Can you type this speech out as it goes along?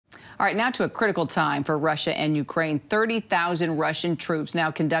All right, now to a critical time for Russia and Ukraine. 30,000 Russian troops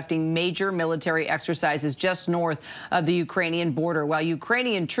now conducting major military exercises just north of the Ukrainian border, while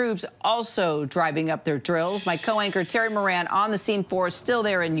Ukrainian troops also driving up their drills. My co-anchor Terry Moran on the scene for us, still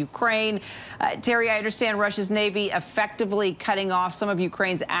there in Ukraine. Terry, I understand Russia's Navy effectively cutting off some of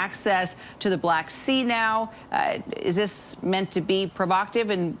Ukraine's access to the Black Sea now. Is this meant to be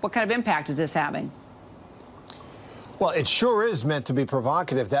provocative, and what kind of impact is this having? Well, it sure is meant to be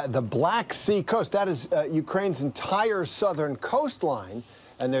provocative. The Black Sea coast, that is Ukraine's entire southern coastline.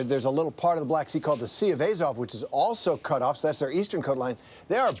 And there's a little part of the Black Sea called the Sea of Azov, which is also cut off. So that's their eastern coastline.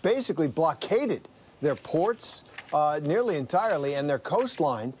 They are basically blockaded. Their ports nearly entirely and their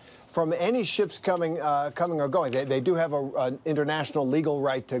coastline from any ships coming or going. They do have an international legal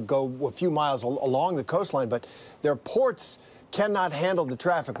right to go a few miles along the coastline, but their ports cannot handle the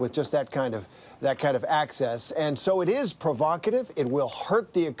traffic with just that kind of access. And so it is provocative. It will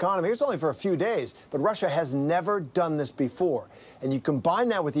hurt the economy. It's only for a few days, but Russia has never done this before. And you combine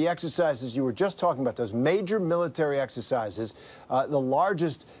that with the exercises you were just talking about, those major military exercises, the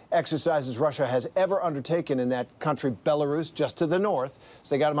largest exercises Russia has ever undertaken in that country, Belarus, just to the north.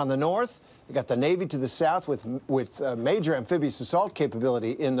 So they got them on the north. They got the Navy to the south with major amphibious assault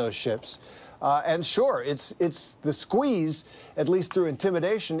capability in those ships. And sure, it's the squeeze, at least through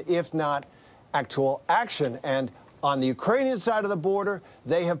intimidation, if not actual action. And on the Ukrainian side of the border,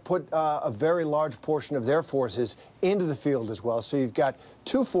 they have put a very large portion of their forces into the field as well. So you've got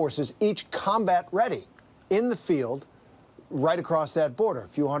two forces, each combat ready, in the field right across that border, a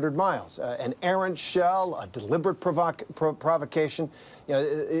few hundred miles. An errant shell, a deliberate provocation. You know, it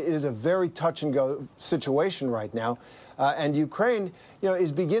is a very touch-and-go situation right now. And Ukraine,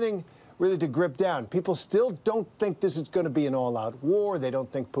 is beginning really to grip down. People still don't think this is going to be an all-out war. They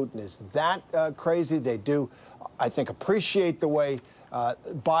don't think Putin is that crazy. They do, I think, appreciate the way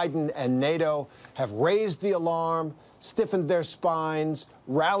Biden and NATO have raised the alarm, stiffened their spines,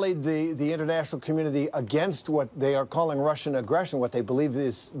 rallied the international community against what they are calling Russian aggression, what they believe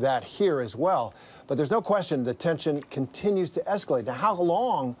is that here as well. But there's no question the tension continues to escalate. Now, how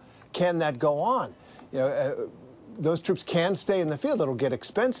long can that go on? Those troops can stay in the field. It'll get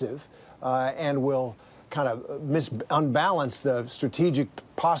expensive and will kind of unbalance the strategic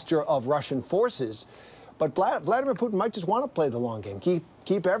posture of Russian forces. But Vladimir Putin might just want to play the long game,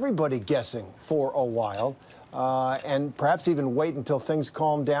 keep everybody guessing for a while, and perhaps even wait until things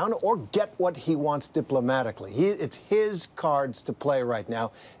calm down or get what he wants diplomatically. It's his cards to play right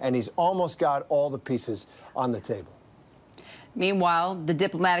now, and he's almost got all the pieces on the table. Meanwhile, the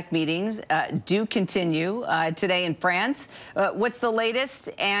diplomatic meetings do continue today in France. What's the latest,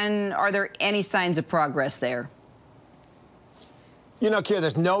 and are there any signs of progress there? Keir,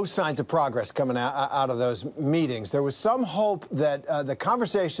 there's no signs of progress coming out of those meetings. There was some hope that the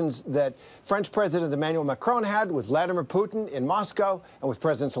conversations that French President Emmanuel Macron had with Vladimir Putin in Moscow and with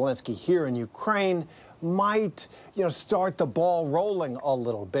President Zelensky here in Ukraine might, start the ball rolling a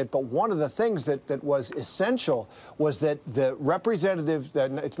little bit. But one of the things that was essential was that the representatives,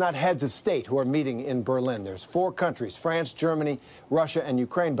 it's not heads of state who are meeting in Berlin. There's 4 countries, France, Germany, Russia, and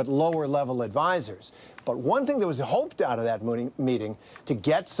Ukraine, but lower-level advisors. But one thing that was hoped out of that meeting to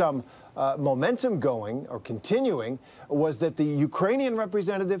get some momentum going or continuing was that the Ukrainian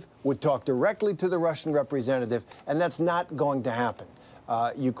representative would talk directly to the Russian representative, and that's not going to happen.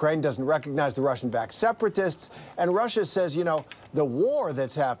 Ukraine doesn't recognize the Russian-backed separatists, and Russia says, the war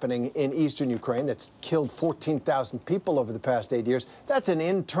that's happening in eastern Ukraine that's killed 14,000 people over the past 8 years, that's an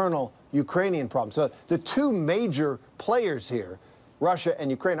internal Ukrainian problem. So the two major players here, Russia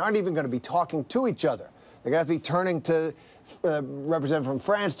and Ukraine, aren't even going to be talking to each other. They're going to have to be turning to representative from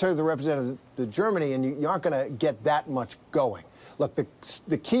France, turning to the representative to Germany, and you aren't going to get that much going. Look,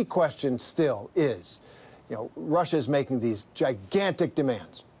 the key question still is, Russia is making these gigantic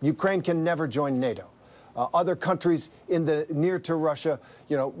demands. Ukraine can never join NATO. Other countries in the near to Russia,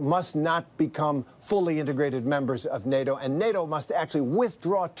 must not become fully integrated members of NATO, and NATO must actually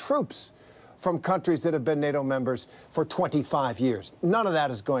withdraw troops from countries that have been NATO members for 25 years. None of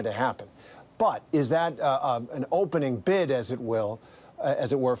that is going to happen. But is that an opening bid, as it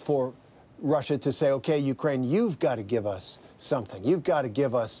were, for Russia to say, okay, Ukraine, you've got to give us something. You've got to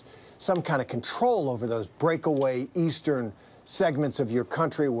give us some kind of control over those breakaway eastern segments of your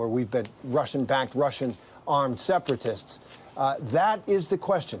country where we've been Russian-backed, Russian-armed separatists. That is the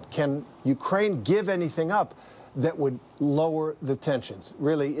question. Can Ukraine give anything up that would lower the tensions?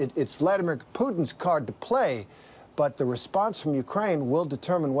 Really, it's Vladimir Putin's card to play, but the response from Ukraine will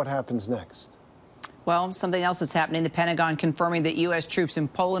determine what happens next. Well, something else that's happening, the Pentagon confirming that U.S. troops in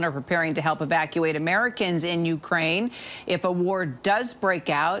Poland are preparing to help evacuate Americans in Ukraine. If a war does break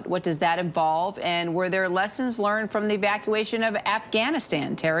out, what does that involve? And were there lessons learned from the evacuation of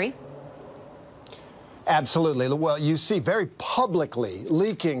Afghanistan, Terry? Absolutely. Well, you see very publicly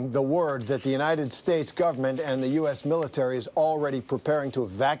leaking the word that the United States government and the U.S. military is already preparing to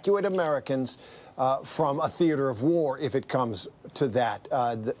evacuate Americans from a theater of war if it comes to that.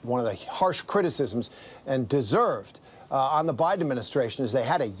 One of the harsh criticisms, and deserved, on the Biden administration is they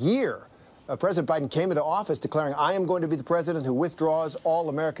had a year. President Biden came into office declaring, I am going to be the president who withdraws all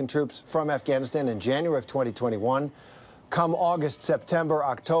American troops from Afghanistan in January of 2021. Come August, September,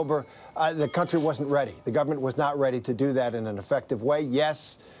 October, the country wasn't ready. The government was not ready to do that in an effective way.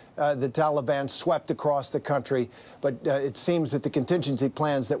 Yes, the Taliban swept across the country, but it seems that the contingency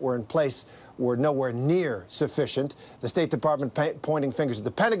plans that were in place were nowhere near sufficient. The State Department pointing fingers at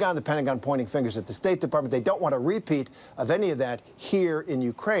the Pentagon pointing fingers at the State Department. They don't want a repeat of any of that here in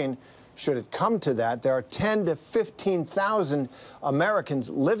Ukraine. Should it come to that, there are 10 to 15,000 Americans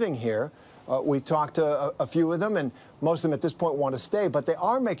living here. We talked to a few of them, and most of them at this point want to stay, but they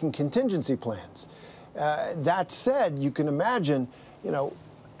are making contingency plans. That said, you can imagine, you know,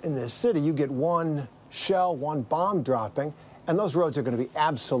 in this city, you get one shell, one bomb dropping, and those roads are going to be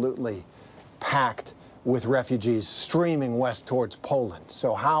absolutely packed with refugees streaming west towards Poland.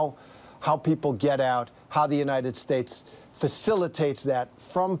 So how people get out, how the United States facilitates that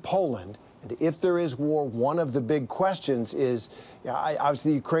from Poland. And if there is war, one of the big questions is,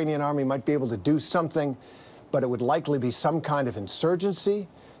 obviously the Ukrainian army might be able to do something, but it would likely be some kind of insurgency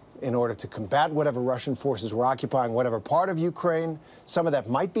in order to combat whatever Russian forces were occupying whatever part of Ukraine. Some of that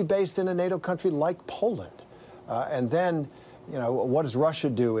might be based in a NATO country like Poland. And then, you know, what does Russia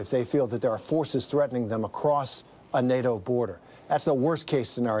do if they feel that there are forces threatening them across a NATO border? That's the worst case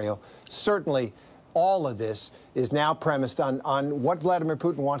scenario. Certainly, all of this is now premised on what Vladimir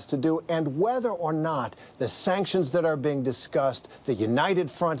Putin wants to do and whether or not the sanctions that are being discussed, the united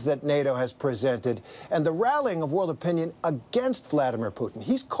front that NATO has presented, and the rallying of world opinion against Vladimir Putin.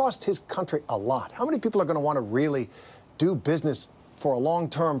 He's cost his country a lot. How many people are going to want to really do business for a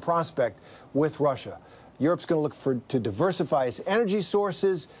long-term prospect with Russia? Europe's going to look to diversify its energy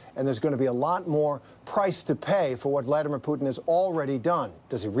sources, and there's going to be a lot more price to pay for what Vladimir Putin has already done.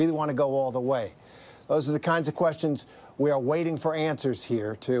 Does he really want to go all the way? Those are the kinds of questions we are waiting for answers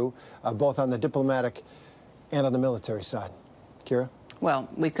here to, both on the diplomatic and on the military side. Kira? Well,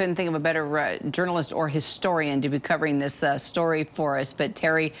 we couldn't think of a better journalist or historian to be covering this story for us. But,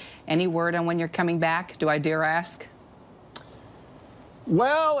 Terry, any word on when you're coming back? Do I dare ask?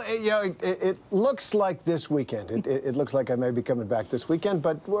 Well, you know, it looks like this weekend. It looks like I may be coming back this weekend,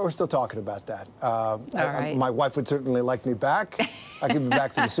 but we're still talking about that. My wife would certainly like me back. I could be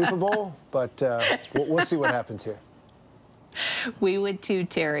back for the Super Bowl, but we'll see what happens here. We would too,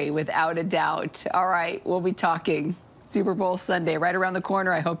 Terry, without a doubt. All right, we'll be talking Super Bowl Sunday right around the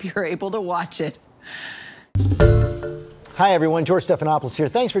corner. I hope you're able to watch it. Hi, everyone. George Stephanopoulos here.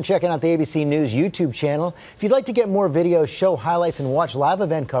 Thanks for checking out the ABC News YouTube channel. If you'd like to get more videos, show highlights, and watch live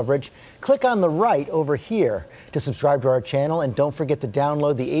event coverage, click on the right over here to subscribe to our channel. And don't forget to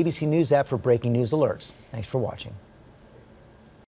download the ABC News app for breaking news alerts. Thanks for watching.